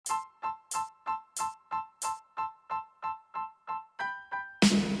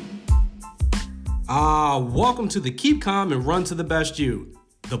Welcome to the Keep Calm and Run to the Best You,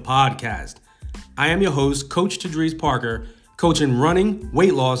 the podcast. I am your host, Coach Tadrees Parker, coaching running,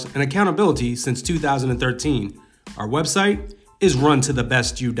 weight loss, and accountability since 2013. Our website is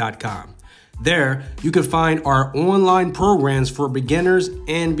runtothebestyou.com. There, you can find our online programs for beginners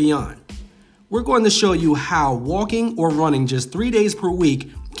and beyond. We're going to show you how walking or running just 3 days per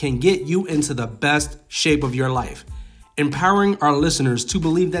week can get you into the best shape of your life, empowering our listeners to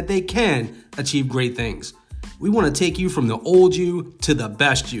believe that they can achieve great things. We want to take you from the old you to the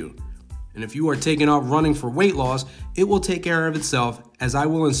best you. And if you are taking up running for weight loss, it will take care of itself, as I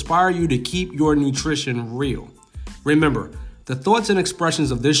will inspire you to keep your nutrition real. Remember, the thoughts and expressions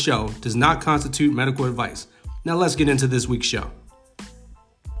of this show does not constitute medical advice. Now let's get into this week's show.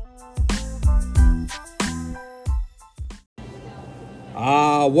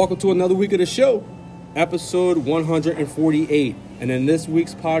 Welcome to another week of the show, episode 148. And in this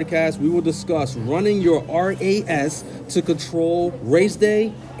week's podcast, we will discuss running your RAS to control race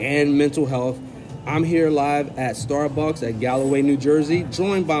day and mental health. I'm here live at Starbucks at Galloway, New Jersey,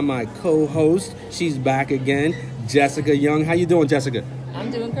 joined by my co-host. She's back again, Jessica Young. How you doing, Jessica?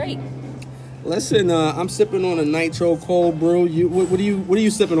 I'm doing great. Listen, I'm sipping on a Nitro cold brew. What are you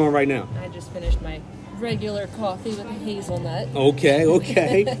sipping on right now? I just finished my regular coffee with a hazelnut. Okay.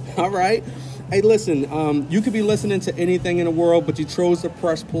 All right. Hey, listen, you could be listening to anything in the world, but you chose to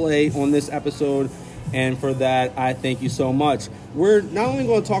press play on this episode, and for that, I thank you so much. We're not only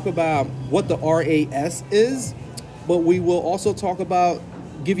going to talk about what the RAS is, but we will also talk about,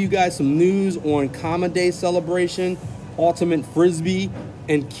 give you guys some news on Common Day celebration, Ultimate Frisbee,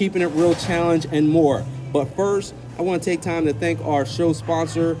 and Keeping It Real Challenge, and more. But first, I want to take time to thank our show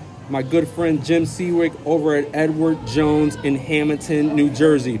sponsor, my good friend Jim Seawick over at Edward Jones in Hamilton, New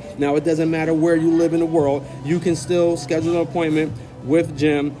Jersey. Now, it doesn't matter where you live in the world, you can still schedule an appointment with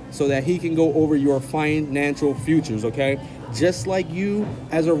Jim so that he can go over your financial futures, okay? Just like you,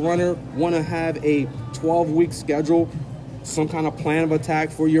 as a runner, want to have a 12-week schedule, some kind of plan of attack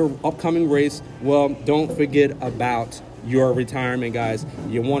for your upcoming race, well, don't forget about your retirement, guys.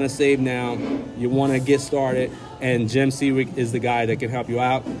 You want to save now, you want to get started, and Jim Seawick is the guy that can help you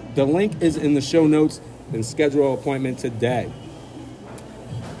out. The link is in the show notes, and schedule an appointment today.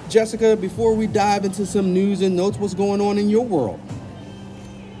 Jessica, before we dive into some news and notes, what's going on in your world?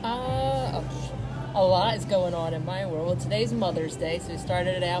 A lot is going on in my world. Well, today's Mother's Day, so we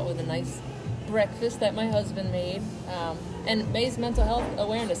started it out with a nice breakfast that my husband made. And May's Mental Health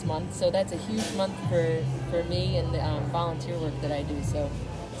Awareness Month, so that's a huge month for me and the volunteer work that I do. So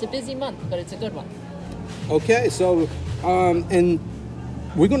it's a busy month, but it's a good one. Okay, so and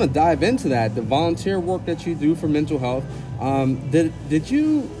we're going to dive into that, the volunteer work that you do for mental health. Did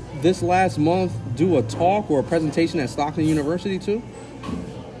you this last month do a talk or a presentation at Stockton University too?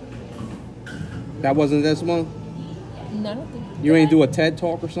 That wasn't this month? No, I don't think you ain't do a TED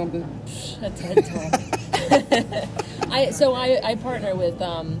talk or something? A TED talk. I partner with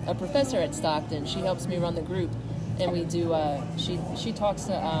a professor at Stockton. She helps me run the group, and we do. She talks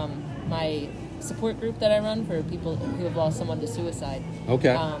to my support group that I run for people who have lost someone to suicide.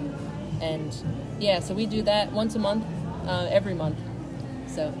 Okay. So we do that once a month, every month.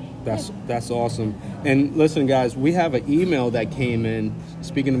 So that's awesome. And listen, guys, we have an email that came in.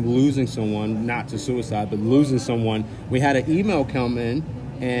 Speaking of losing someone, not to suicide, but losing someone, we had an email come in,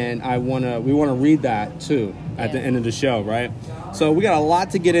 and we want to read that too at the end of the show, right? So we got a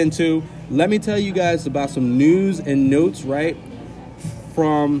lot to get into. Let me tell you guys about some news and notes, right,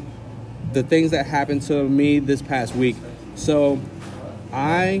 from the things that happened to me this past week. So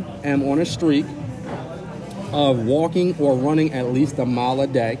I am on a streak of walking or running at least a mile a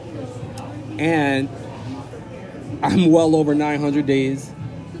day, and I'm well over 900 days,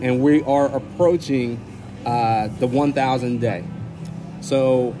 and we are approaching the 1,000 day.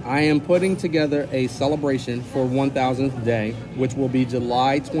 So I am putting together a celebration for 1,000th day, which will be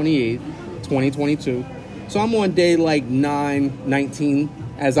July 28th, 2022. So I'm on day like 9/19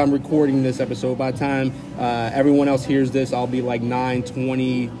 as I'm recording this episode. By the time everyone else hears this, I'll be like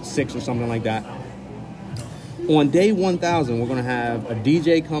 9/26 or something like that. On day 1,000, we're going to have a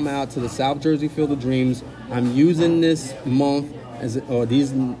DJ come out to the South Jersey Field of Dreams. I'm using this month or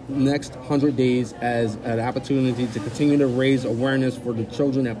these next 100 days as an opportunity to continue to raise awareness for the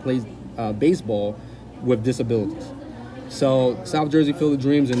children that play baseball with disabilities. So South Jersey Field of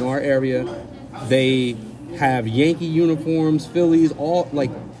Dreams in our area, they have Yankee uniforms, Phillies, all like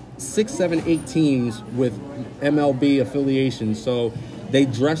 6, 7, 8 teams with MLB affiliations. So they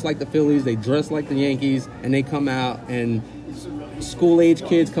dress like the Phillies, they dress like the Yankees, and they come out and school-age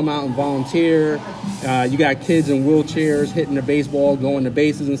kids come out and volunteer. You got kids in wheelchairs hitting the baseball, going to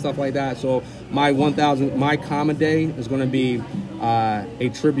bases and stuff like that. So my Common Day is going to be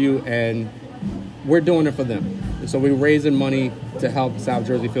a tribute, and we're doing it for them. So we're raising money to help South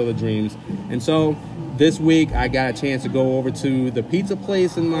Jersey Field of Dreams. And so this week I got a chance to go over to the pizza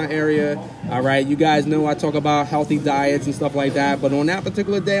place in my area. All right, you guys know I talk about healthy diets and stuff like that, but on that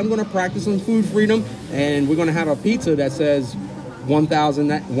particular day I'm going to practice some food freedom, and we're going to have a pizza that says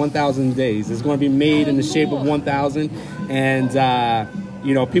 1,000 days. It's going to be made in the shape of 1,000, and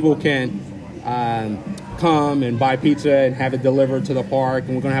people can come and buy pizza and have it delivered to the park,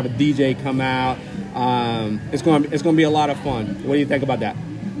 and we're going to have a DJ come out. It's going to be a lot of fun. What do you think about that?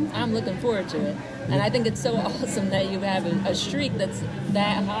 I'm looking forward to it, and I think it's so awesome that you have a streak that's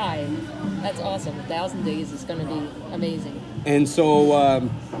that high. That's awesome. 1,000 days is going to be amazing. And so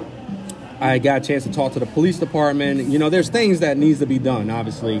I got a chance to talk to the police department. There's things that needs to be done,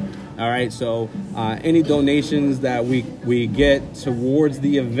 obviously. All right, so any donations that we get towards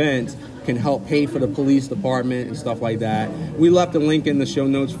the event can help pay for the police department and stuff like that. We left a link in the show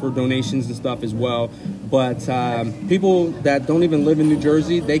notes for donations and stuff as well. But people that don't even live in New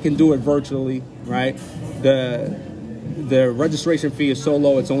Jersey, they can do it virtually, right? The registration fee is so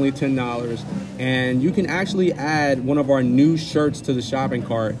low, it's only $10. And you can actually add one of our new shirts to the shopping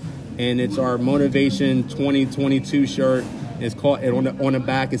cart. And it's our Motivation 2022 shirt. It's called, on the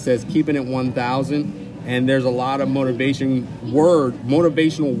back it says keeping it 1,000. And there's a lot of motivational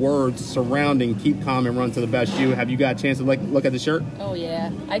words surrounding keep calm and run to the best you. Have you got a chance to look at the shirt? Oh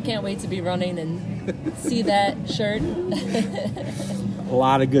yeah, I can't wait to be running and see that shirt. A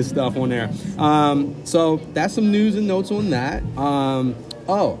lot of good stuff on there. So that's some news and notes on that.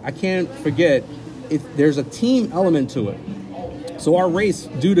 I can't forget, there's a team element to it. So our race,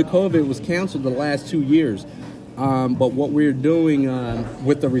 due to COVID, was canceled the last 2 years. But what we're doing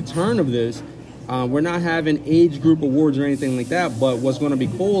with the return of this, we're not having age group awards or anything like that, but what's going to be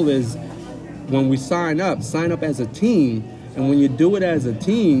cool is when we sign up as a team, and when you do it as a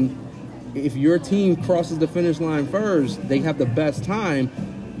team, if your team crosses the finish line first, they have the best time,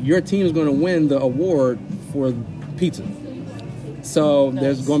 your team is going to win the award for pizza. So nice.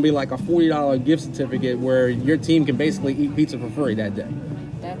 There's going to be like a $40 gift certificate where your team can basically eat pizza for free that day.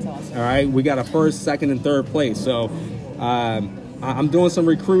 That's awesome. All right, we got a first, second, and third place. So I'm doing some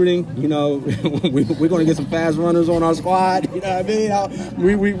recruiting. We're going to get some fast runners on our squad. You know what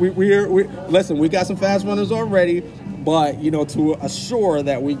I mean? Listen, we got some fast runners already, but to assure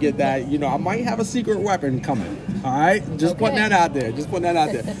that we get that, I might have a secret weapon coming. All right, putting that out there.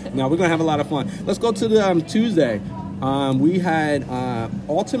 Now we're going to have a lot of fun. Let's go to the Tuesday. We had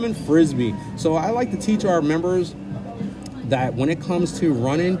ultimate frisbee. So I like to teach our members that when it comes to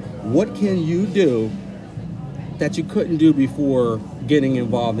running, what can you do that you couldn't do before getting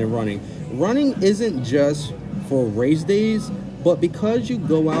involved in running? Running isn't just for race days, but because you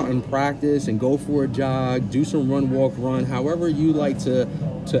go out and practice and go for a jog, do some run, walk, run, however you like to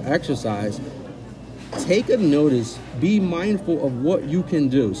exercise, take a notice, be mindful of what you can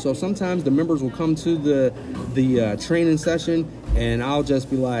do. So sometimes the members will come to the training session, and I'll just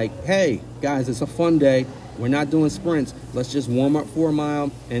be like, hey, guys, it's a fun day. We're not doing sprints. Let's just warm up for a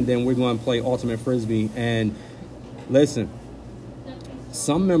mile, and then we're going to play ultimate frisbee. And listen,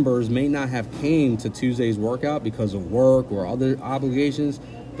 some members may not have came to Tuesday's workout because of work or other obligations,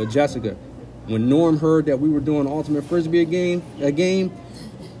 but Jessica, when Norm heard that we were doing ultimate frisbee a game,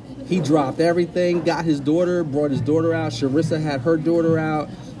 he dropped everything, got his daughter, brought his daughter out. Sharissa had her daughter out.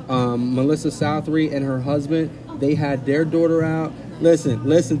 Melissa Southry and her husband, they had their daughter out.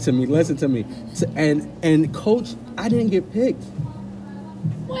 Listen to me. And coach, I didn't get picked.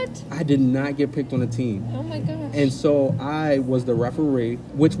 What? I did not get picked on the team. Oh my gosh. And so I was the referee,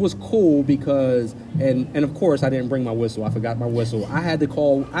 which was cool because, and of course I didn't bring my whistle. I forgot my whistle. I had to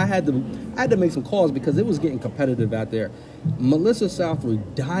make some calls because it was getting competitive out there. Melissa Southry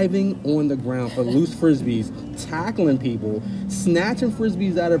diving on the ground for loose frisbees, tackling people, snatching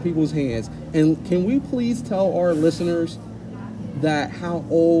frisbees out of people's hands. And can we please tell our listeners that how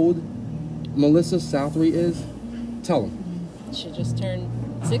old Melissa Southry is? Tell them. She just turned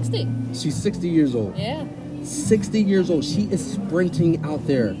 60. She's 60 years old. Yeah. 60 years old. She is sprinting out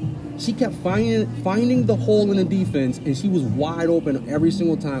there. She kept finding the hole in the defense, and she was wide open every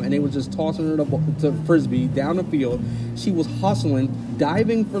single time, and they were just tossing her to frisbee down the field. She was hustling,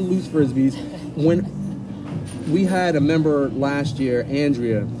 diving for loose frisbees. When we had a member last year,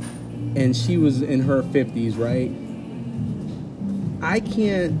 Andrea, and she was in her 50s, right?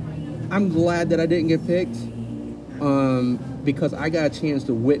 I'm glad that I didn't get picked because I got a chance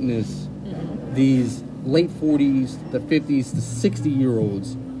to witness these late 40s, the 50s, the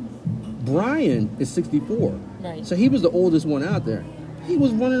 60-year-olds. Brian is 64. Right. So he was the oldest one out there. He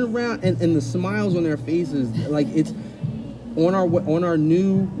was running around, and the smiles on their faces, like it's on our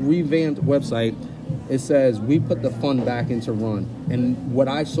new revamped website. It says we put the fun back into run, and what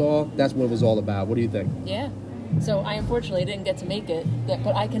I saw, that's what it was all about. What do you think? Yeah. So I unfortunately didn't get to make it,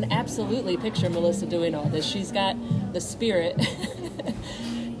 but I can absolutely picture Melissa doing all this. She's got the spirit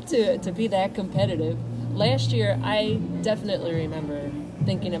to be that competitive. Last year, I definitely remember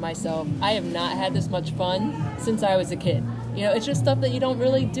thinking to myself, I have not had this much fun since I was a kid. You know, it's just stuff that you don't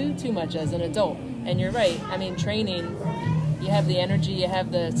really do too much as an adult. And you're right. I mean, training, you have the energy, you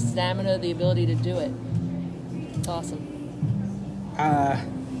have the stamina, the ability to do it. It's awesome.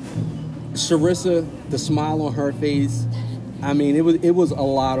 Sharissa, the smile on her face, I mean, it was a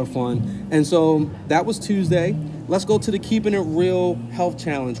lot of fun. And so that was Tuesday. Let's go to the Keeping It Real Health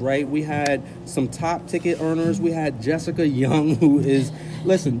Challenge, right? We had some top ticket earners. We had Jessica Young, who is,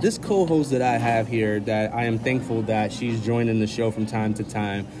 listen, this co-host that I have here, that I am thankful that she's joining the show from time to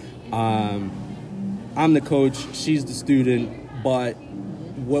time. I'm the coach, she's the student, but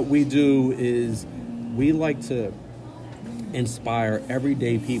what we do is we like to inspire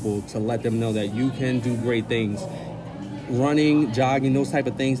everyday people to let them know that you can do great things. Running, jogging, those type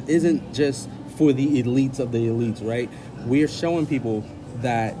of things isn't just for the elites of the elites, right? We are showing people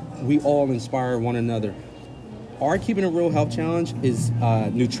that we all inspire one another. Our Keeping It Real Health Challenge is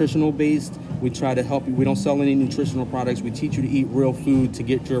nutritional based. We try to help you. We don't sell any nutritional products. We teach you to eat real food to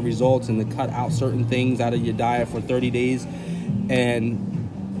get your results and to cut out certain things out of your diet for 30 days.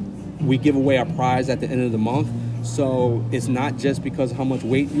 And we give away our prize at the end of the month. So it's not just because of how much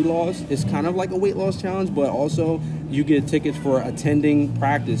weight you lost. It's kind of like a weight loss challenge, but also you get tickets for attending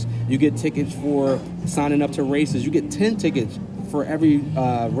practice. You get tickets for signing up to races. You get 10 tickets for every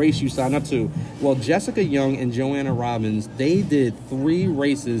race you sign up to. Well, Jessica Young and Joanna Robbins, they did 3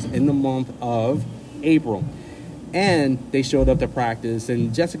 races in the month of April. And they showed up to practice.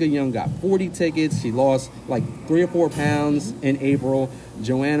 And Jessica Young got 40 tickets. She lost like 3 or 4 pounds in April.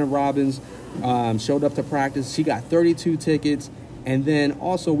 Joanna Robbins showed up to practice. She got 32 tickets. And then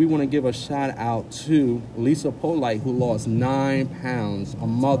also we want to give a shout out to Lisa Polite, who lost 9 pounds, a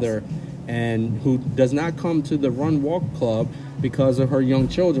mother, and who does not come to the Run Walk Club because of her young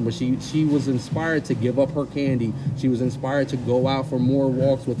children, but she was inspired to give up her candy. She was inspired to go out for more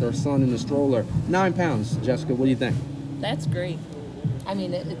walks with her son in the stroller. 9 pounds. Jessica, what do you think? That's great. I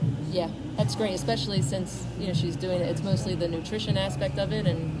mean, yeah, that's great, especially since, you know, she's doing it. It's mostly the nutrition aspect of it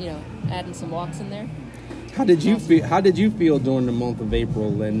and, you know, adding some walks in there. How did you feel? How did you feel during the month of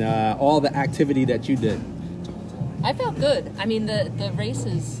April and all the activity that you did? I felt good. I mean, the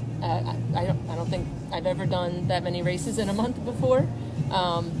races. I don't think I've ever done that many races in a month before,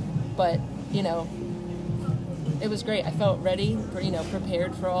 but you know, it was great. I felt ready,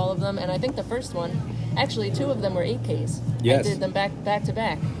 prepared for all of them, and I think the first one, actually 2 of them were 8Ks. Yes. I did them back to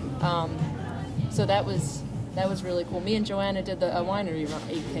back, so that was really cool. Me and Joanna did the winery run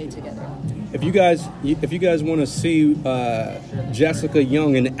 8K together. If you guys want to see Jessica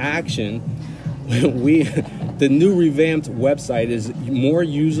Young in action, the new revamped website is more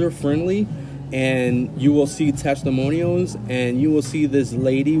user friendly, and you will see testimonials, and you will see this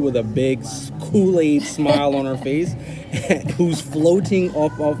lady with a big Kool-Aid smile on her face who's floating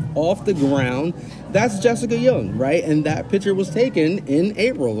off the ground. That's Jessica Young, right? And that picture was taken in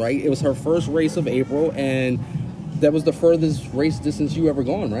April, right? It was her first race of April, and that was the furthest race distance you ever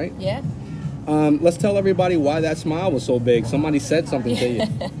gone, right? Yeah. Let's tell everybody why that smile was so big. Somebody said something to you.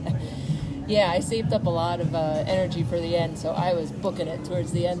 Yeah, I saved up a lot of energy for the end, so I was booking it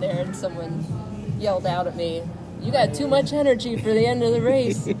towards the end there, and someone yelled out at me, "You got too much energy for the end of the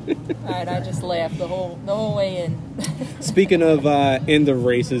race." All right, I just laughed the whole way in. Speaking of in the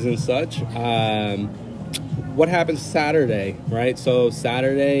races and such, what happened Saturday, right? So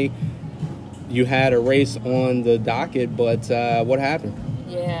Saturday, you had a race on the docket, but what happened?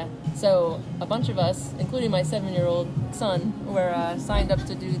 Yeah, so a bunch of us, including my 7-year-old son, were signed up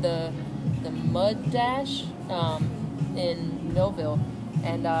to do the Mud Dash in Millville,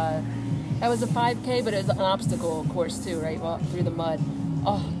 and that was a 5K, but it was an obstacle course too, right? Well, through the mud.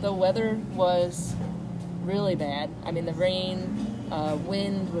 Oh, the weather was really bad. I mean, the rain,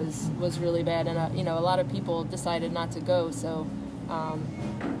 wind was really bad, and a lot of people decided not to go. So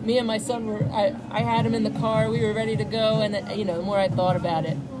me and my son I had him in the car. We were ready to go, and the more I thought about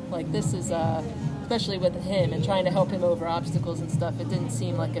it, like this is especially with him and trying to help him over obstacles and stuff, it didn't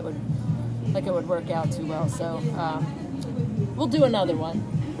seem like it would work out too well. So we'll do another one.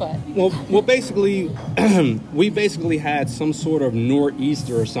 but Well, basically, we basically had some sort of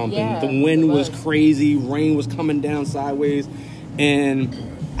nor'easter or something. Yeah, the wind it was was. crazy, rain was coming down sideways, and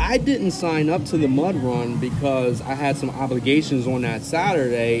I didn't sign up to the mud run because I had some obligations on that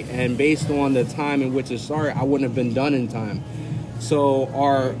Saturday, and based on the time in which it started, I wouldn't have been done in time. So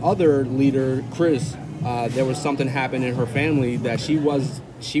our other leader, Chris, there was something happened in her family that she was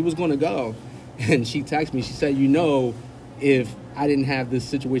going to go, and she texted me. She said, if I didn't have this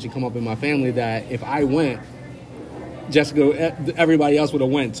situation come up in my family, that if I went, Jessica, everybody else would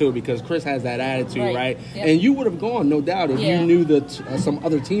have went too, because Chris has that attitude, right? Yep. And you would have gone, no doubt, if Yeah. you knew that some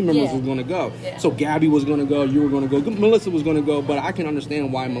other team members Yeah. was going to go. Yeah. So Gabby was going to go, you were going to go, Melissa was going to go, but I can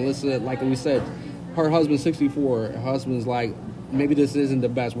understand why Melissa, like we said, her husband's 64. Her husband's like, maybe this isn't the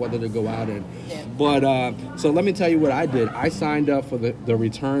best weather to go out in. Yeah. But so let me tell you what I did. I signed up for the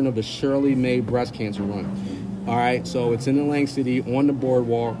return of the Shirley May Breast Cancer Run. All right, so it's in Atlantic City on the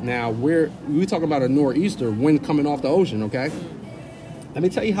boardwalk. Now we talking about a nor'easter, wind coming off the ocean. Okay, let me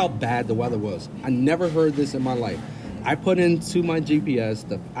tell you how bad the weather was. I never heard this in my life. I put into my GPS.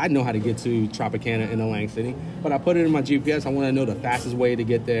 I know how to get to Tropicana in Atlantic City, but I put it in my GPS. I want to know the fastest way to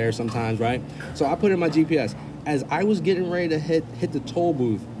get there sometimes, right? So I put in my GPS. As I was getting ready to hit the toll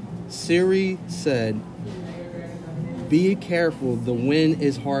booth, Siri said, "Be careful, the wind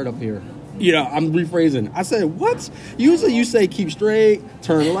is hard up here." Yeah, I'm rephrasing. I said, what? Usually you say keep straight,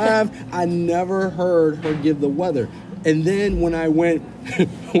 turn left. I never heard her give the weather. And then when I went a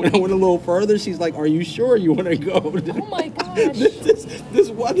little further, she's like, "Are you sure you want to go?" oh my gosh.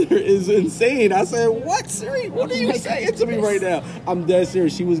 This weather is insane. I said, "What, Siri? What are you saying to me right now?" I'm dead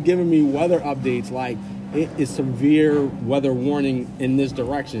serious. She was giving me weather updates like it is severe weather warning in this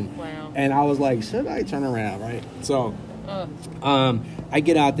direction. Wow. And I was like, should I turn around, right? So I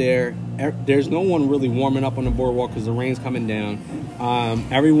get out there. There's no one really warming up on the boardwalk because the rain's coming down.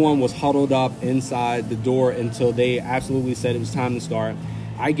 Everyone was huddled up inside the door until they absolutely said it was time to start.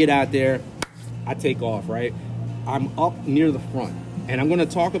 I get out there. I take off, right? I'm up near the front. And I'm going to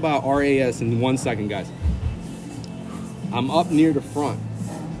talk about RAS in 1 second, guys. I'm up near the front.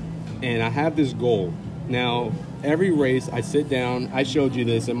 And I have this goal. Now, every race, I sit down. I showed you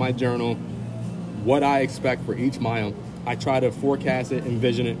this in my journal, what I expect for each mile. I try to forecast it,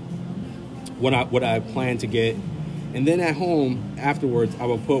 envision it, what I plan to get. And then at home, afterwards, I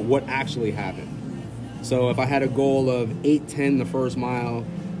will put what actually happened. So if I had a goal of 8:10 the first mile,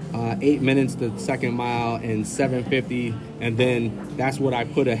 8 minutes the second mile, and 7:50, and then that's what I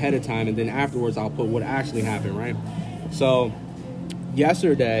put ahead of time. And then afterwards, I'll put what actually happened, right? So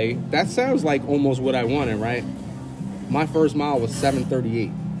yesterday, that sounds like almost what I wanted, right? My first mile was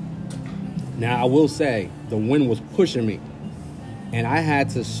 7:38. Now, I will say, the wind was pushing me. And I had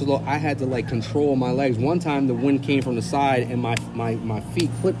to like control my legs. One time the wind came from the side and my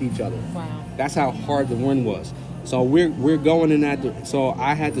feet clipped each other. Wow. That's how hard the wind was. So we're going in that. So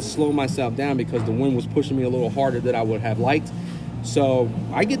I had to slow myself down because the wind was pushing me a little harder than I would have liked. So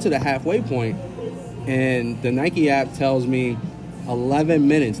I get to the halfway point and the Nike app tells me 11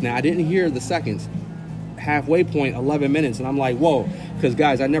 minutes. Now I didn't hear the seconds. Halfway point, 11 minutes. And I'm like, whoa, because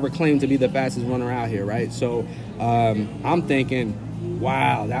guys, I never claimed to be the fastest runner out here, right? So I'm thinking,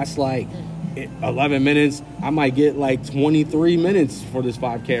 wow, that's like 11 minutes. I might get like 23 minutes for this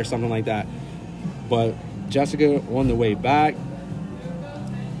 5K or something like that. But Jessica, on the way back,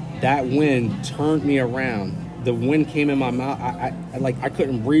 that wind turned me around. The wind came in my mouth. I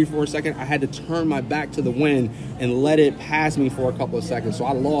couldn't breathe for a second. I had to turn my back to the wind and let it pass me for a couple of seconds. So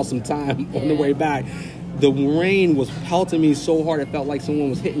I lost some time on the way back. The rain was pelting me so hard, it felt like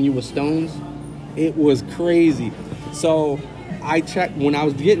someone was hitting you with stones. It was crazy. So I checked, when I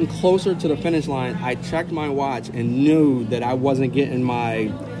was getting closer to the finish line, I checked my watch and knew that I wasn't getting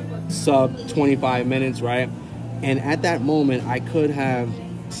my sub 25 minutes, right? And at that moment, I could have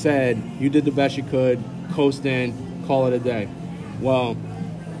said, you did the best you could, coast in, call it a day. Well,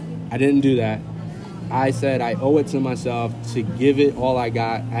 I didn't do that. I said I owe it to myself to give it all I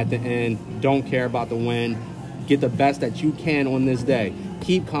got at the end. Don't care about the win. Get the best that you can on this day.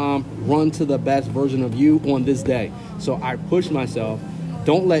 Keep calm. Run to the best version of you on this day. So I pushed myself.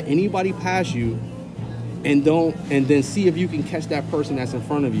 Don't let anybody pass you, and then see if you can catch that person that's in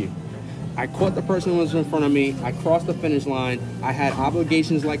front of you. I caught the person who was in front of me. I crossed the finish line. I had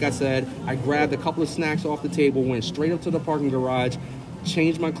obligations, like I said. I grabbed a couple of snacks off the table, went straight up to the parking garage,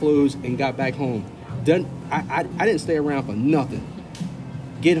 changed my clothes, and got back home. I didn't stay around for nothing.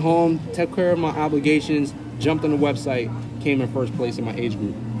 Get home, took care of my obligations, jumped on the website, came in first place in my age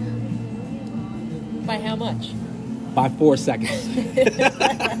group. By how much? By 4 seconds.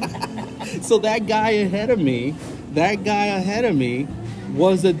 So that guy ahead of me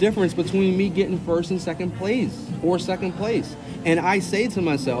was the difference between me getting first and second place or second place. And I say to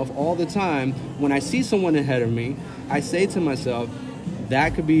myself all the time, when I see someone ahead of me, I say to myself,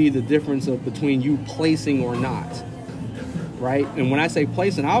 that could be the difference between you placing or not, right? And when I say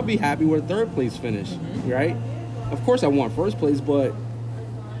placing, I'll be happy with a third place finish, right? Of course I want first place, but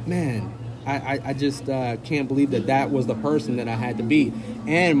man, I just can't believe that was the person that I had to beat.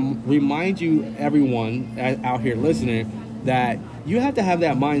 And remind you, everyone out here listening, that you have to have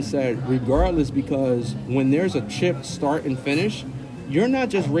that mindset regardless, because when there's a chip start and finish, you're not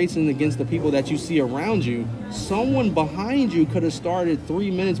just racing against the people that you see around you. Someone behind you could have started 3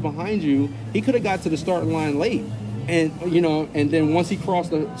 minutes behind you. He could have got to the starting line late. And, and then once he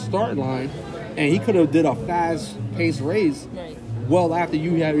crossed the start line, and he could have did a fast-paced race well after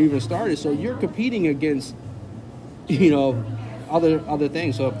you had even started. So you're competing against, other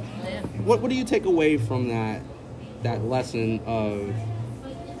things. So what do you take away from that lesson of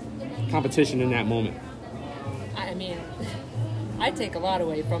competition in that moment? I mean, I take a lot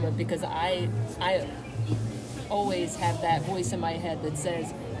away from it, because I always have that voice in my head that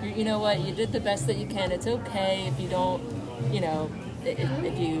says, you know what, you did the best that you can. It's okay if you don't,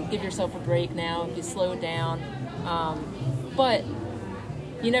 if you give yourself a break now, if you slow down. But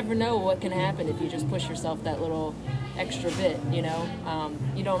you never know what can happen if you just push yourself that little extra bit, You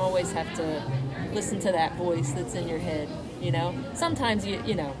don't always have to listen to that voice that's in your head, Sometimes,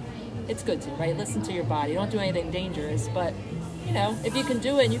 it's good to, right? Listen to your body. Don't do anything dangerous, but, if you can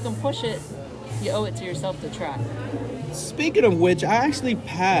do it and you can push it, you owe it to yourself to try. Speaking of which, I actually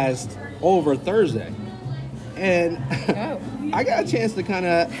passed over Thursday. And I got a chance to kind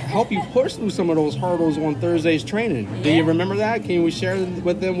of help you push through some of those hurdles on Thursday's training. Yeah. Do you remember that? Can we share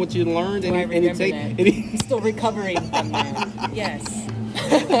with them what you learned? I'm still recovering from that. Yes.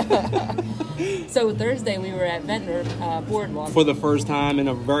 So Thursday we were at Ventnor Boardwalk. For the first time in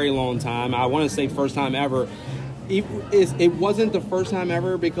a very long time. I want to say first time ever. It wasn't the first time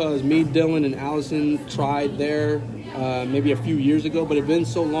ever, because me, Dylan, and Allison tried there maybe a few years ago, but it's been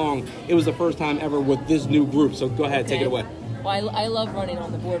so long. It was the first time ever with this new group. So go ahead, take it away. Well, I love running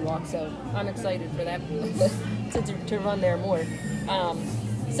on the boardwalk, so I'm excited for that to run there more.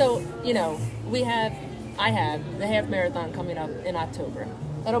 So I have the half marathon coming up in October.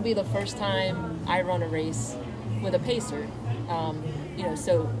 That'll be the first time I run a race with a pacer.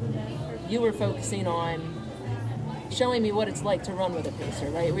 So you were focusing on showing me what it's like to run with a pacer,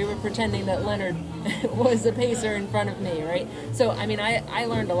 right? We were pretending that Leonard was the pacer in front of me, right? So, I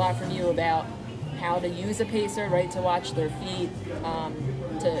learned a lot from you about how to use a pacer, right? To watch their feet,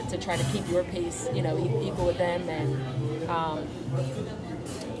 to try to keep your pace, equal with them. And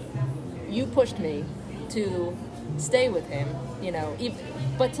you pushed me to stay with him,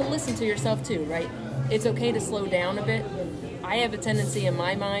 but to listen to yourself too, right? It's okay to slow down a bit. I have a tendency in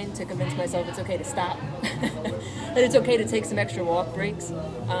my mind to convince myself it's okay to stop, that it's okay to take some extra walk breaks.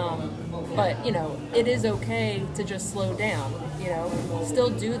 But, it is okay to just slow down, still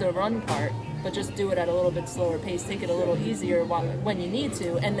do the run part, but just do it at a little bit slower pace, take it a little easier when you need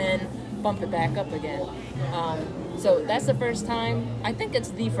to, and then bump it back up again. So that's the first time, I think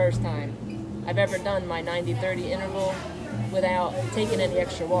it's the first time I've ever done my 90-30 interval without taking any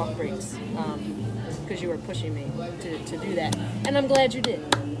extra walk breaks. Because you were pushing me to do that, and I'm glad you did.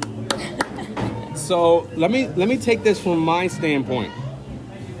 So let me take this from my standpoint.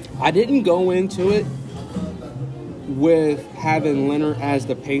 I didn't go into it with having Leonard as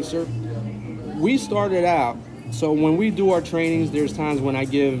the pacer. We started out, so when we do our trainings, there's times when I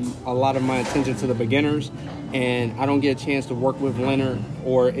give a lot of my attention to the beginners, and I don't get a chance to work with Leonard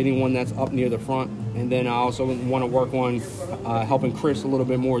or anyone that's up near the front. And then I also want to work on helping Chris a little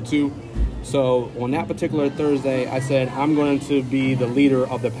bit more too. So on that particular Thursday, I said, I'm going to be the leader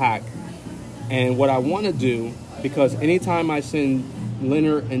of the pack. And what I want to do, because anytime I send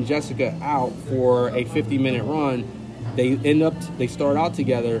Leonard and Jessica out for a 50-minute run, they start out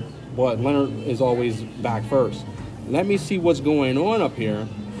together, but Leonard is always back first. Let me see what's going on up here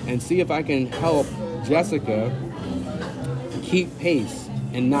and see if I can help Jessica keep pace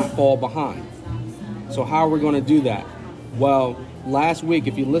and not fall behind. So how are we going to do that? Well, last week,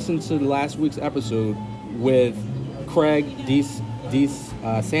 if you listened to last week's episode with Craig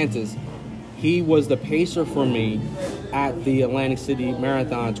Santos, he was the pacer for me at the Atlantic City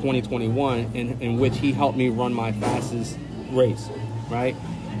Marathon 2021, in which he helped me run my fastest race, right?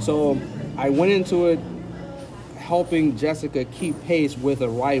 So I went into it helping Jessica keep pace with a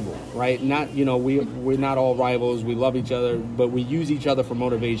rival, right? Not, we're not all rivals. We love each other, but we use each other for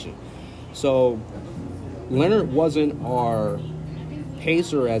motivation. So Leonard wasn't our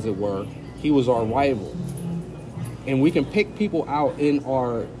pacer, as it were. He was our rival. And we can pick people out in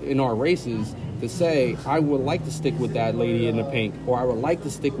our races to say, I would like to stick with that lady in the pink, or I would like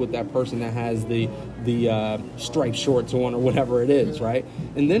to stick with that person that has the striped shorts on, or whatever it is, right?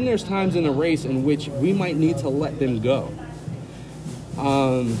 And then there's times in the race in which we might need to let them go.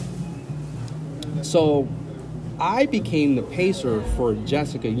 So I became the pacer for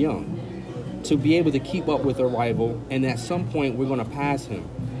Jessica Young to be able to keep up with her rival, and at some point we're going to pass him.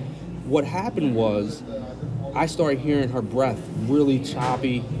 What happened was I started hearing her breath really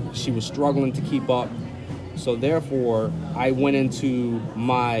choppy. She was struggling to keep up. So therefore, I went into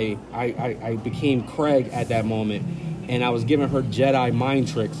I became Craig at that moment, and I was giving her Jedi mind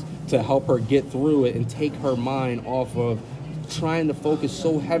tricks to help her get through it and take her mind off of trying to focus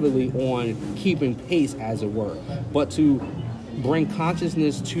so heavily on keeping pace, as it were, but to bring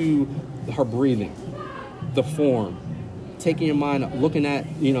consciousness to her breathing, the form, taking your mind, looking at,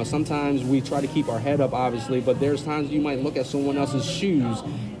 sometimes we try to keep our head up, obviously, but there's times you might look at someone else's shoes,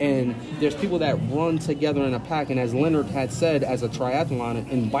 and there's people that run together in a pack, and as Leonard had said, as a triathlon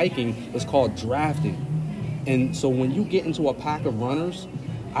in biking, it's called drafting. And so when you get into a pack of runners,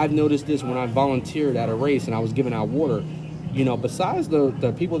 I've noticed this when I volunteered at a race and I was giving out water, besides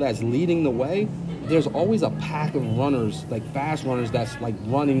the people that's leading the way, there's always a pack of runners, like fast runners, that's like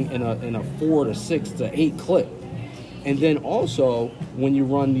running in a 4 to 6 to 8 clip. And then also, when you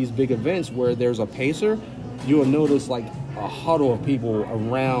run these big events where there's a pacer, you'll notice like a huddle of people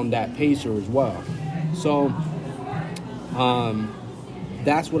around that pacer as well. So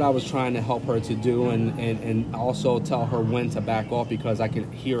that's what I was trying to help her to do, and also tell her when to back off, because I could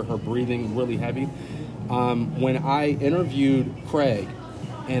hear her breathing really heavy. When I interviewed Craig,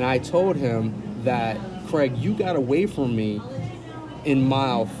 and I told him that, Craig, you got away from me in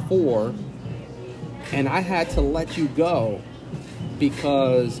mile 4, and I had to let you go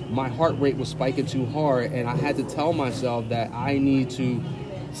because my heart rate was spiking too hard, and I had to tell myself that I need to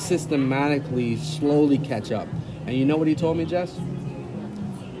systematically, slowly catch up. And you know what he told me, Jess?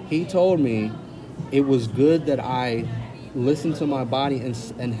 He told me it was good that I listened to my body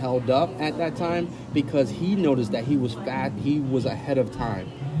and held up at that time, because he noticed that he was fat, he was ahead of time.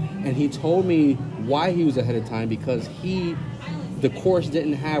 And he told me why he was ahead of time, because the course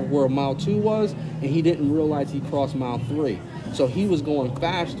didn't have where mile 2 was, and he didn't realize he crossed mile 3. So he was going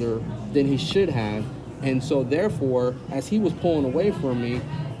faster than he should have. And so therefore, as he was pulling away from me,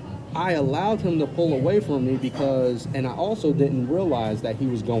 I allowed him to pull away from me and I also didn't realize that he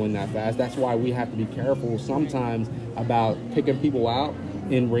was going that fast. That's why we have to be careful sometimes about picking people out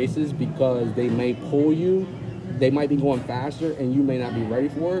in races, because they may pull you. They might be going faster and you may not be ready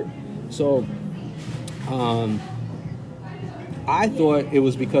for it. So I thought it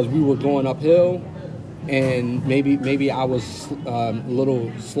was because we were going uphill, and maybe I was a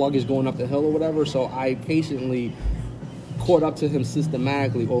little sluggish going up the hill or whatever. So I patiently caught up to him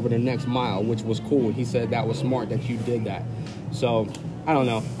systematically over the next mile, which was cool. He said that was smart that you did that. So I don't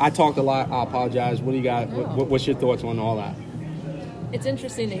know. I talked a lot. I apologize. What do you got? What's your thoughts on all that? It's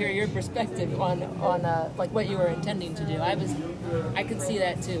interesting to hear your perspective on like what you were intending to do. I could see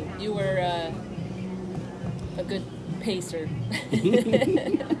that too. You were a good pacer.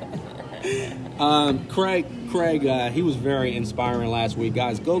 Craig, he was very inspiring last week,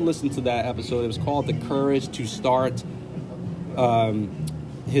 guys. Go listen to that episode. It was called "The Courage to Start."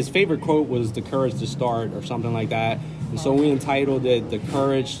 His favorite quote was "the courage to start" or something like that. And so we entitled it "The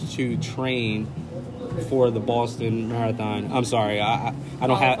Courage to Train for the Boston Marathon." I'm sorry, I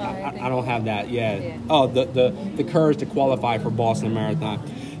don't have that. Yeah. Oh, the courage to qualify for Boston Marathon.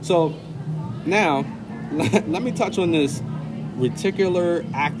 So now let me touch on this reticular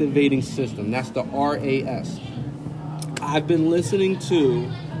activating system. That's the RAS. I've been listening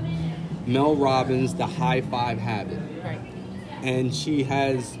to Mel Robbins' The High Five Habit. Right. And she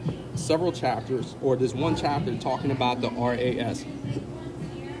has several chapters, or there's one chapter talking about the RAS.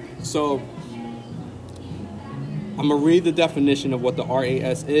 So I'm going to read the definition of what the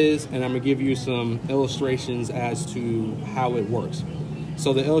RAS is, and I'm going to give you some illustrations as to how it works.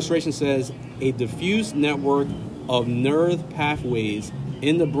 So the illustration says, a diffuse network of nerve pathways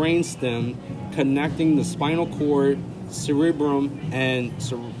in the brainstem connecting the spinal cord, cerebrum, and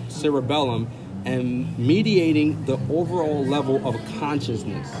cerebellum, and mediating the overall level of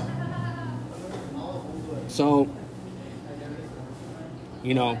consciousness. So,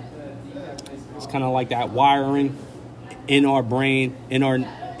 it's kind of like that wiring in our brain, in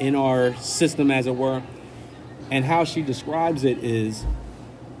our system, as it were. And how she describes it is,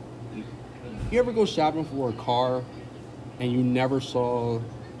 you ever go shopping for a car and you never saw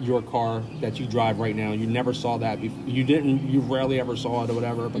your car that you drive right now. You never saw that before. You rarely ever saw it or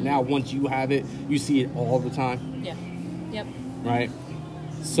whatever. But now once you have it, you see it all the time. Yeah. Yep. Right?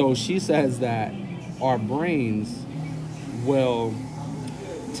 So she says that our brains will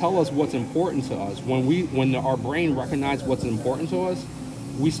tell us what's important to us. When our brain recognizes what's important to us,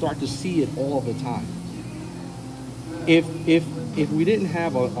 we start to see it all the time. If we didn't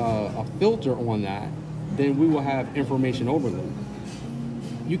have a filter on that, then we will have information overload.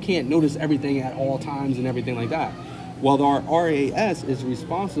 You can't notice everything at all times and everything like that. Well, our RAS is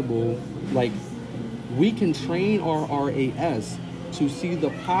responsible, like, we can train our RAS to see the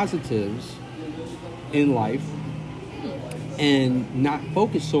positives in life and not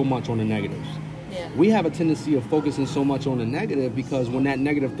focus so much on the negatives. Yeah. We have a tendency of focusing so much on the negative because when that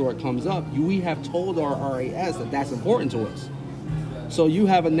negative thought comes up, we have told our RAS that that's important to us. So you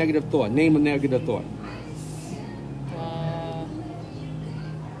have a negative thought. Name a negative thought.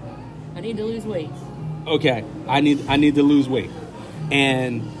 I need to lose weight. Okay, I need to lose weight.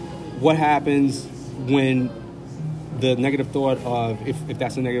 And what happens when the negative thought of, if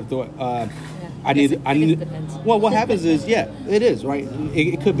that's a negative thought, I need. Well, what happens is, yeah, it is, right?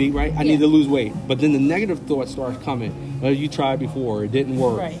 It could be, right? I need to lose weight. But then the negative thought starts coming. Well, you tried before, it didn't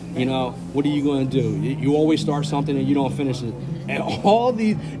work. Right. You know, what are you going to do? You always start something and you don't finish it. And all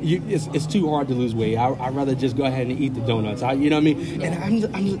these, it's too hard to lose weight. I'd rather just go ahead and eat the donuts. You know what I mean? Yeah.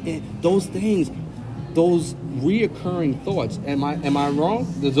 And those things, those reoccurring thoughts. Am I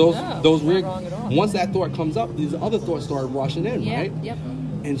wrong? No, not wrong at all. Once that thought comes up, these other thoughts start rushing in, right? Yep.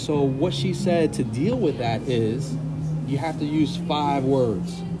 And so what she said to deal with that is you have to use 5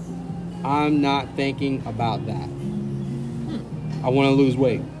 words. I'm not thinking about that. I want to lose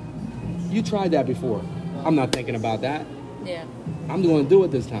weight. You tried that before. I'm not thinking about that. Yeah. I'm going to do it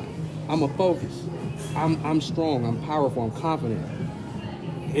this time. I'm going to focus. I'm strong. I'm powerful. I'm confident.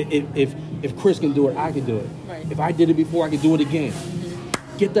 If Chris can do it, I can do it. Right. If I did it before, I can do it again.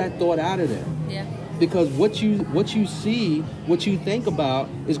 Get that thought out of there. Yeah. Because what you see, what you think about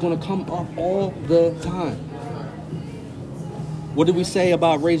is going to come up all the time. What did we say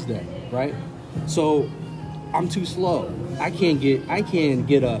about race day, right? So I'm too slow. I can't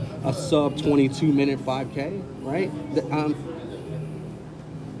get a sub 22 minute 5K, right?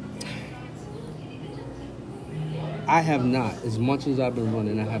 I have not, as much as I've been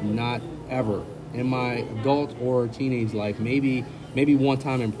running, I have not ever in my adult or teenage life, maybe one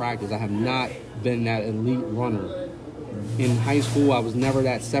time in practice, I have not been that elite runner. In high school, I was never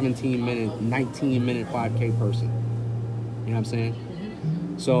that 17-minute, 19-minute 5K person. You know what I'm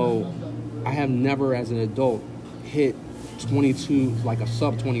saying? So I have never, as an adult, hit 22, like a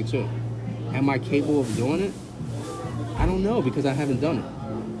sub 22. Am I capable of doing it? I don't know, because I haven't done it.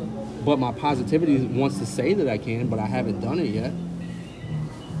 But my positivity wants to say that I can, but I haven't done it yet.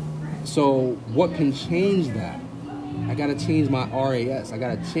 So what can change that? I got to change my RAS. I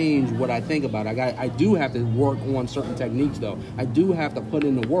got to change what I think about it. I do have to work on certain techniques, though. I do have to put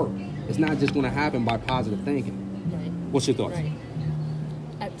in the work. It's not just going to happen by positive thinking. Right. What's your thoughts? Right.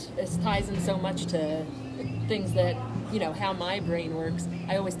 It ties in so much to things that, how my brain works.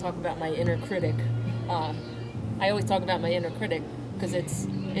 I always talk about my inner critic. Because it's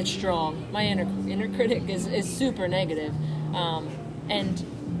strong. My inner critic is super negative. And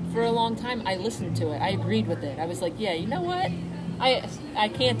for a long time, I listened to it. I agreed with it. I was like, yeah, you know what? I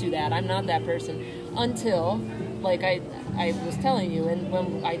can't do that. I'm not that person. Until, like I was telling you, and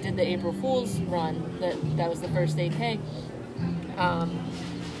when I did the April Fool's run, that was the first 8K,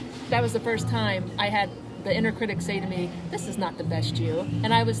 that was the first time I had the inner critic say to me, this is not the best you.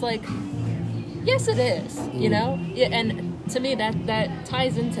 And I was like, yes, it is, Yeah, and to me, that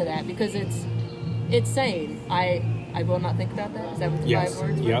ties into that, because it's saying, I will not think about that. Is that what the 5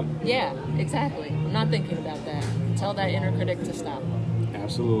 words were? Yep. Yeah, exactly. I'm not thinking about that. Tell that inner critic to stop.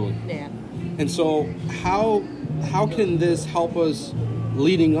 Absolutely. Yeah. And so how can this help us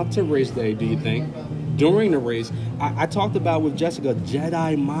leading up to race day, do you think? During the race, I talked about with Jessica,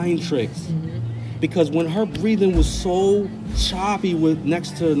 Jedi mind tricks. Mm-hmm. Because when her breathing was so choppy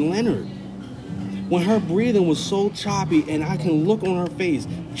next to Leonard, when her breathing was so choppy and I can look on her face,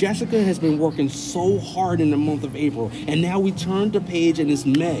 Jessica has been working so hard in the month of April. And now we turn the page and it's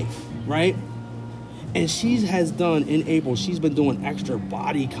May, right? And she has done, in April, she's been doing extra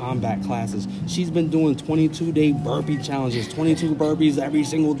body combat classes. She's been doing 22-day burpee challenges, 22 burpees every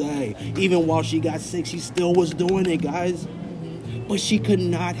single day. Even while she got sick, she still was doing it, guys. But she could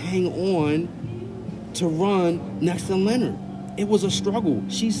not hang on to run next to Leonard. It was a struggle.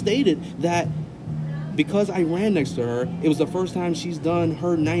 She stated that because I ran next to her, it was the first time she's done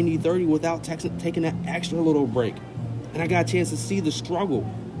her 90-30 without taking that extra little break. And I got a chance to see the struggle.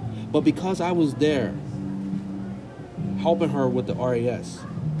 But because I was there, helping her with the RAS,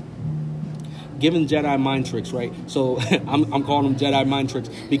 giving Jedi mind tricks, right? So I'm calling them Jedi mind tricks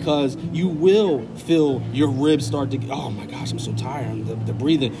because you will feel your ribs start to, oh my gosh, I'm so tired. The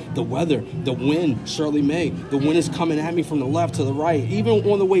breathing, the weather, the wind, Shirley May. The wind is coming at me from the left to the right, even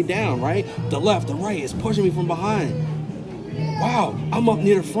on the way down, right? The left, the right is pushing me from behind. Wow, I'm up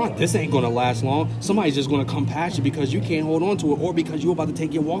near the front. This ain't going to last long. Somebody's just going to come past you because you can't hold on to it or because you're about to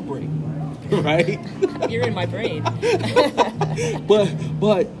take your walk break, right? You're in my brain.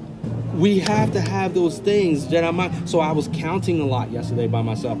 But we have to have those things that I'm not. So I was counting a lot yesterday by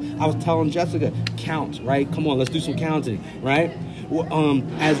myself. I was telling Jessica, count, right? Come on, let's do some counting, right?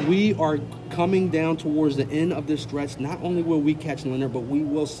 As we are coming down towards the end of this stretch, not only will we catch Leonard, but we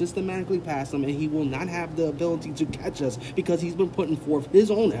will systematically pass him, and he will not have the ability to catch us because he's been putting forth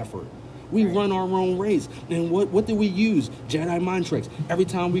his own effort. We run our own race. And what did we use? Jedi mind tricks. Every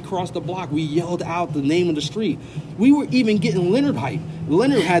time we crossed the block, we yelled out the name of the street. We were even getting Leonard hype.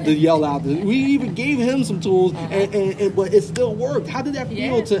 Leonard had to yell out. We even gave him some tools, but it still worked. How did that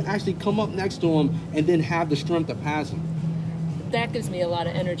feel to actually come up next to him and then have the strength to pass him? That gives me a lot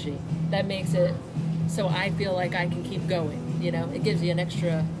of energy. That makes it so I feel like I can keep going. You know, it gives you an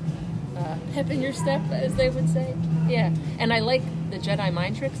extra pep in your step, as they would say. Yeah, and I like the Jedi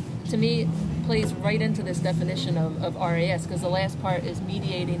mind tricks. To me, plays right into this definition of RAS, because the last part is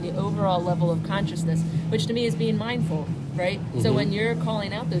mediating the overall level of consciousness, which to me is being mindful, right? Mm-hmm. So when you're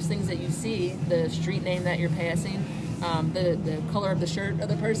calling out those things that you see, the street name that you're passing, the color of the shirt of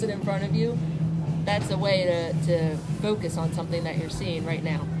the person in front of you, that's a way to focus on something that you're seeing right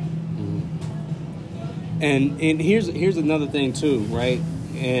now. Mm-hmm. And here's another thing too, right?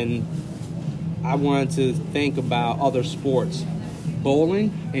 And I wanted to think about other sports.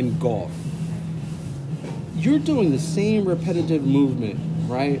 Bowling and golf. You're doing the same repetitive movement,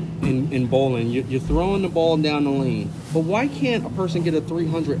 right? In bowling, you're throwing the ball down the lane. But why can't a person get a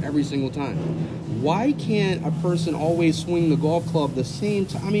 300 every single time? Why can't a person always swing the golf club the same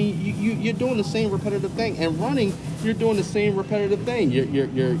time? I mean, you're doing the same repetitive thing. And running, you're doing the same repetitive thing.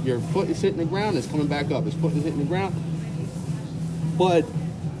 Your foot is hitting the ground, it's coming back up. His foot is hitting the ground. But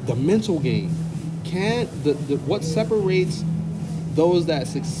the mental game, what separates those that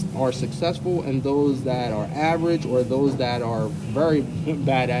are successful and those that are average or those that are very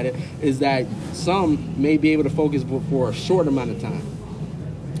bad at it is that some may be able to focus for a short amount of time.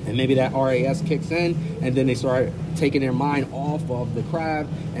 And maybe that RAS kicks in and then they start taking their mind off of the craft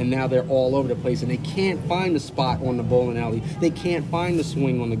and now they're all over the place and they can't find the spot on the bowling alley. They can't find the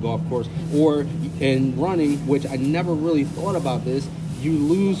swing on the golf course. Or in running, which I never really thought about this, you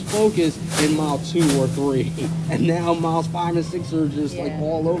lose focus in mile 2 or 3, and now miles 5 and 6 are just like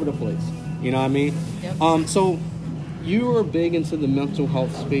all over the place. You know what I mean? Yep. So you are big into the mental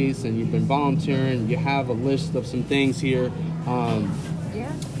health space, and you've been volunteering. You have a list of some things here.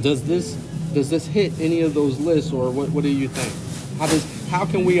 Does this hit any of those lists, or what do you think? How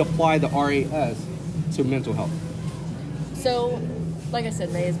can we apply the RAS to mental health? So, like I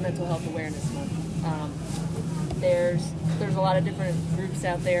said, May is Mental Health Awareness Month. There's a lot of different groups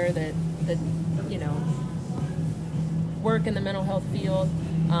out there that you know work in the mental health field.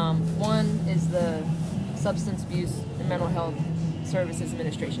 One is the Substance Abuse and Mental Health Services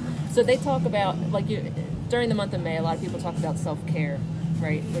Administration. So they talk about, during the month of May, a lot of people talk about self-care,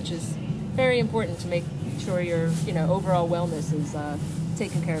 right? Which is very important to make sure your overall wellness is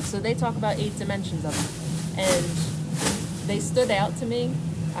taken care of. So they talk about 8 dimensions of it, and they stood out to me.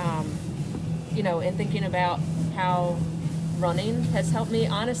 In thinking about how running has helped me,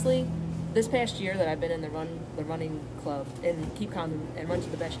 honestly, this past year that I've been in the running club and Keep Calm and Run to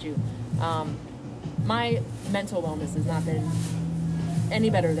the Best You, my mental wellness has not been any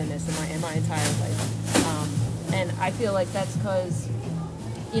better than this in my entire life. And I feel like that's because,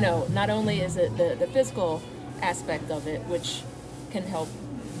 not only is it the physical aspect of it, which can help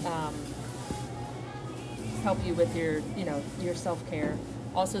you with your self-care,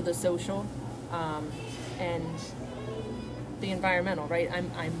 also the social, and the environmental, right?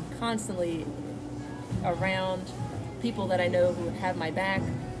 I'm constantly around people that I know who have my back,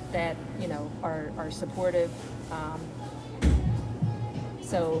 that are supportive.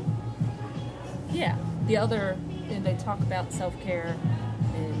 So yeah, and they talk about self-care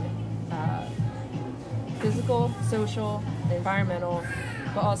in physical, social, environmental,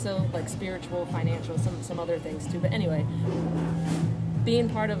 but also like spiritual, financial, some other things too. But anyway, being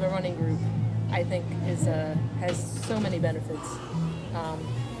part of a running group, I think has so many benefits.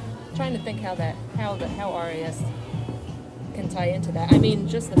 Trying to think how RAS can tie into that. I mean,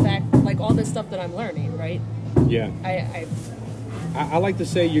 just the fact, like all this stuff that I'm learning, right? Yeah. I like to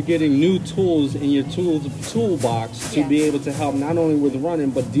say you're getting new tools in your toolbox to be able to help not only with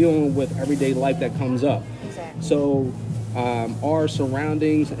running, but dealing with everyday life that comes up. Exactly. So our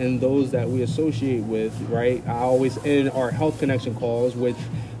surroundings and those that we associate with, right? I always end our Health Connection calls, which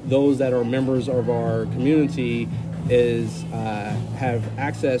those that are members of our community have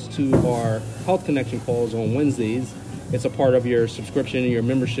access to our Health Connection calls on Wednesdays. It's a part of your subscription and your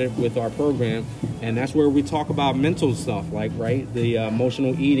membership with our program, and that's where we talk about mental stuff, like the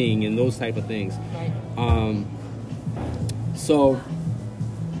emotional eating and those type of things. Right. So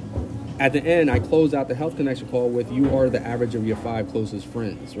at the end, I close out the Health Connection call with you are the average of your 5 closest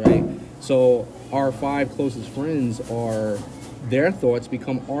friends, right? So our 5 closest friends are their thoughts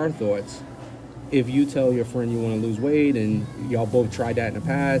become our thoughts. If you tell your friend you want to lose weight and y'all both tried that in the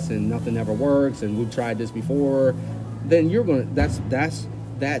past and nothing ever works and we've tried this before, then you're going to,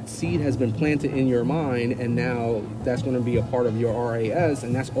 that seed has been planted in your mind, and now that's going to be a part of your RAS,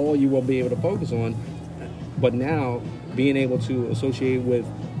 and that's all you will be able to focus on. But now being able to associate with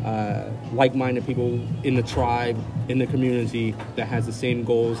like-minded people in the tribe, in the community that has the same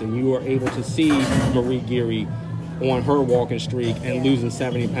goals, and you are able to see Marie Geary on her walking streak and losing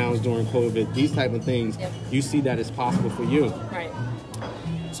 70 pounds during COVID, these type of things, you see that it's possible for you. Right.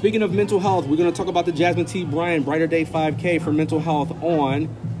 Speaking of mental health, we're going to talk about the Jasmine T. Bryant Brighter Day 5K for mental health on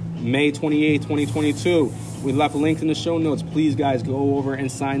May 28, 2022. We left links in the show notes. Please, guys, go over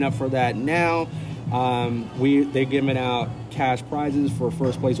and sign up for that now. They're giving out cash prizes for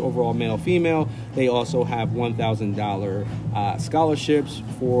first place overall male-female. They also have $1,000 scholarships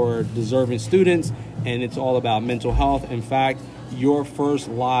for deserving students, and it's all about mental health. In fact, your first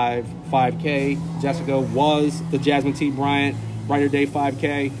live 5K, Jessica, was the Jasmine T. Bryant Brighter Day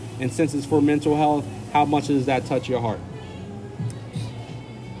 5K, and since it's for mental health, how much does that touch your heart?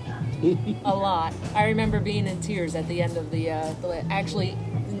 A lot. I remember being in tears at the end of actually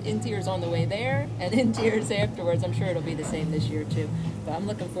in tears on the way there and in tears afterwards. I'm sure it'll be the same this year too, but I'm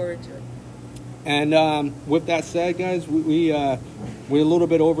looking forward to it. And with that said, guys, we're a little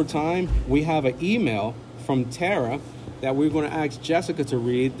bit over time. We have an email from Tara that we're going to ask Jessica to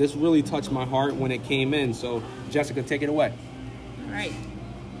read. This really touched my heart when it came in, so Jessica, take it away. All right.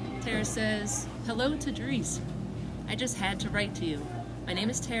 Tara says, "Hello to Dries. I just had to write to you. My name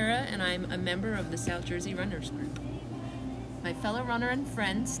is Tara, and I'm a member of the South Jersey Runners Group. My fellow runner and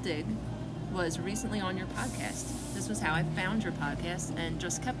friend, Stig, was recently on your podcast. This was how I found your podcast and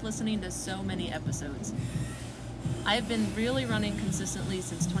just kept listening to so many episodes. I've been really running consistently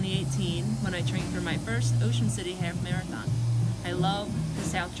since 2018 when I trained for my first Ocean City Half Marathon. I love the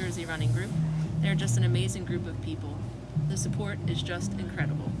South Jersey Running Group. They're just an amazing group of people. The support is just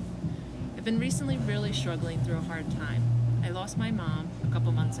incredible. I've been recently really struggling through a hard time. I lost my mom a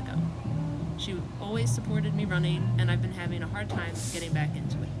couple months ago. She always supported me running, and I've been having a hard time getting back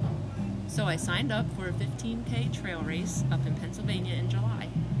into it. So I signed up for a 15K trail race up in Pennsylvania in July.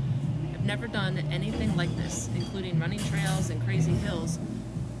 I've never done anything like this, including running trails and crazy hills,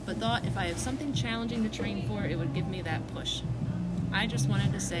 but thought if I have something challenging to train for, it would give me that push. I just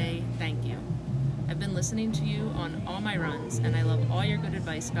wanted to say thank you. I've been listening to you on all my runs, and I love all your good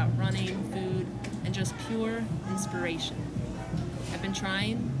advice about running, food, and just pure inspiration. I've been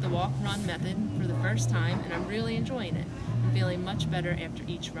trying the walk-run method for the first time, and I'm really enjoying it. I'm feeling much better after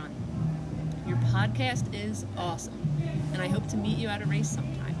each run. Your podcast is awesome, and I hope to meet you at a race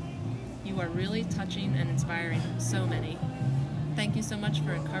sometime. You are really touching and inspiring so many. Thank you so much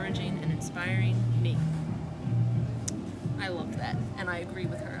for encouraging and inspiring me." I love that, and I agree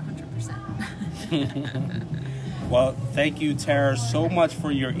with her 100%. Well, thank you, Tara, so much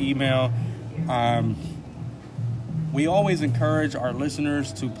for your email. We always encourage our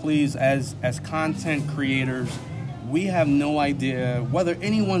listeners to please, as content creators, we have no idea whether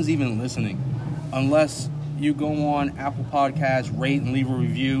anyone's even listening unless you go on Apple Podcasts, rate and leave a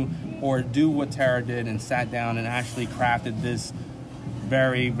review, or do what Tara did and sat down and actually crafted this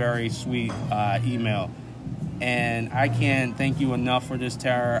very, very sweet email. And I can't thank you enough for this,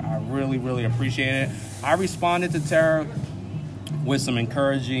 Tara. I really, really appreciate it. I responded to Tara with some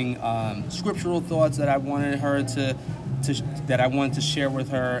encouraging scriptural thoughts that I wanted her to share with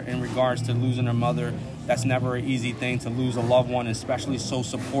her in regards to losing her mother. That's never an easy thing to lose a loved one, especially so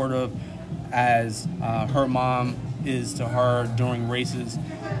supportive as her mom is to her during races.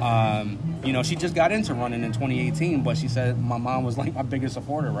 She just got into running in 2018, but she said my mom was like my biggest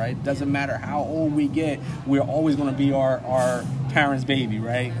supporter, right? Doesn't matter how old we get, we're always going to be our parents' baby,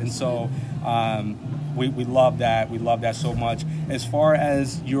 right? And so we love that. We love that so much. As far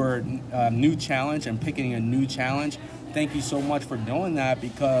as your new challenge and picking a new challenge, thank you so much for doing that,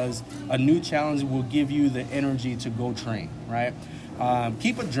 because a new challenge will give you the energy to go train, right?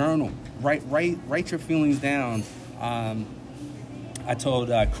 Keep a journal. Write your feelings down. I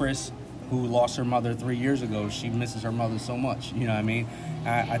told Chris, who lost her mother 3 years ago, she misses her mother so much. You know what I mean?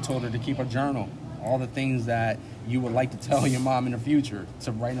 I told her to keep a journal. All the things that you would like to tell your mom in the future,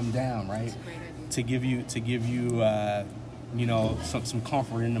 to write them down, right? To give you, you know, some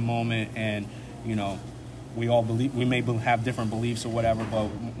comfort in the moment. And, you know, we all believe, we may have different beliefs or whatever, but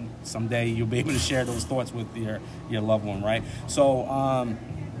someday you'll be able to share those thoughts with your loved one, right? So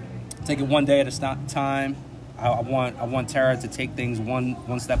take it one day at a time. I want Tara to take things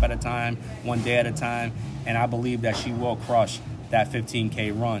one step at a time, one day at a time, and I believe that she will crush that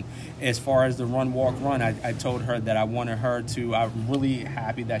 15K run. As far as the run, walk, run, I told her that I wanted her to, I'm really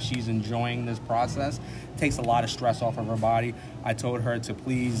happy that she's enjoying this process. It takes a lot of stress off of her body. I told her to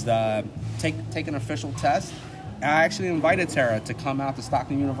please take an official test. I actually invited Tara to come out to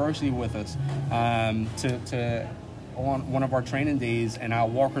Stockton University with us to on one of our training days, and I'll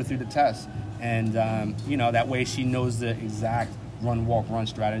walk her through the test. And, you know, that way she knows the exact run, walk, run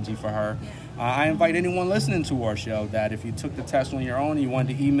strategy for her. I invite anyone listening to our show that if you took the test on your own and you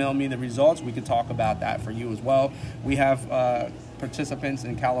wanted to email me the results, we could talk about that for you as well. We have participants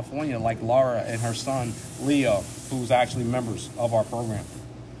in California like Laura and her son, Leo, who's actually members of our program.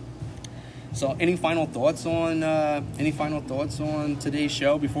 So any final thoughts on today's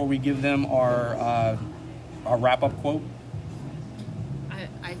show before we give them our wrap-up quote?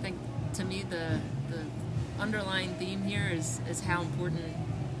 I think, to me, the underlying theme here is how important,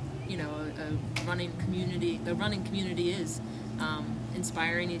 you know, a running community, the running community is,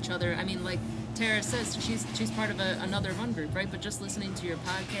 inspiring each other. I mean, like Tara says, she's part of another run group, right? But just listening to your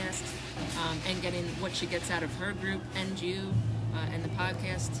podcast and getting what she gets out of her group and you and the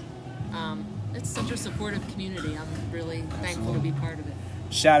podcast, it's such a supportive community. I'm really thankful to be part of it.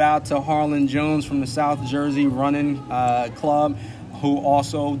 Shout out to Harlan Jones from the South Jersey Running Club, who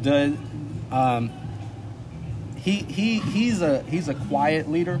also did. He's a quiet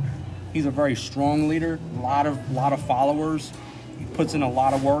leader. He's a very strong leader. A lot of followers. He puts in a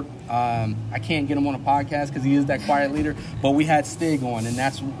lot of work. I can't get him on a podcast because he is that quiet leader. But we had Stig on, and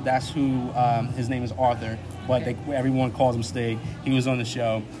that's who his name is Arthur, but everyone calls him Stig. He was on the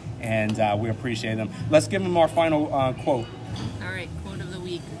show, and we appreciate him. Let's give him our final quote. All right, quote of the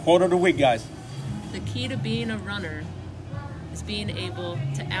week. Quote of the week, guys. The key to being a runner is being able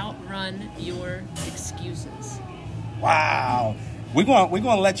to outrun your excuses. Wow. We're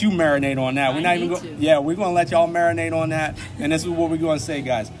gonna let you marinate on that. We're gonna let y'all marinate on that. And this is what we're gonna say,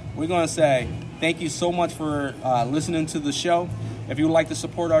 guys. We're gonna say thank you so much for listening to the show. If you would like to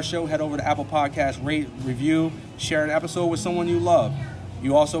support our show, head over to Apple Podcasts, rate, review, share an episode with someone you love.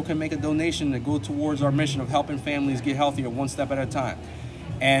 You also can make a donation to go towards our mission of helping families get healthier one step at a time.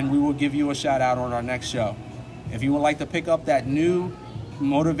 And we will give you a shout out on our next show. If you would like to pick up that new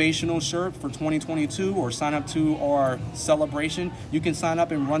motivational shirt for 2022 or sign up to our celebration, you can sign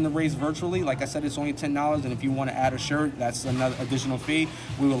up and run the race virtually. Like I said, it's only $10, and if you want to add a shirt, that's another additional fee.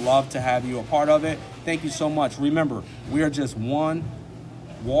 We would love to have you a part of it. Thank you so much. Remember, we are just one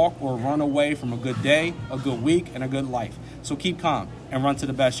walk or run away from a good day, a good week, and a good life. So keep calm and run to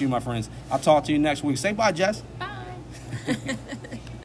the best you, my friends. I'll talk to you next week. Say bye, Jess. Bye.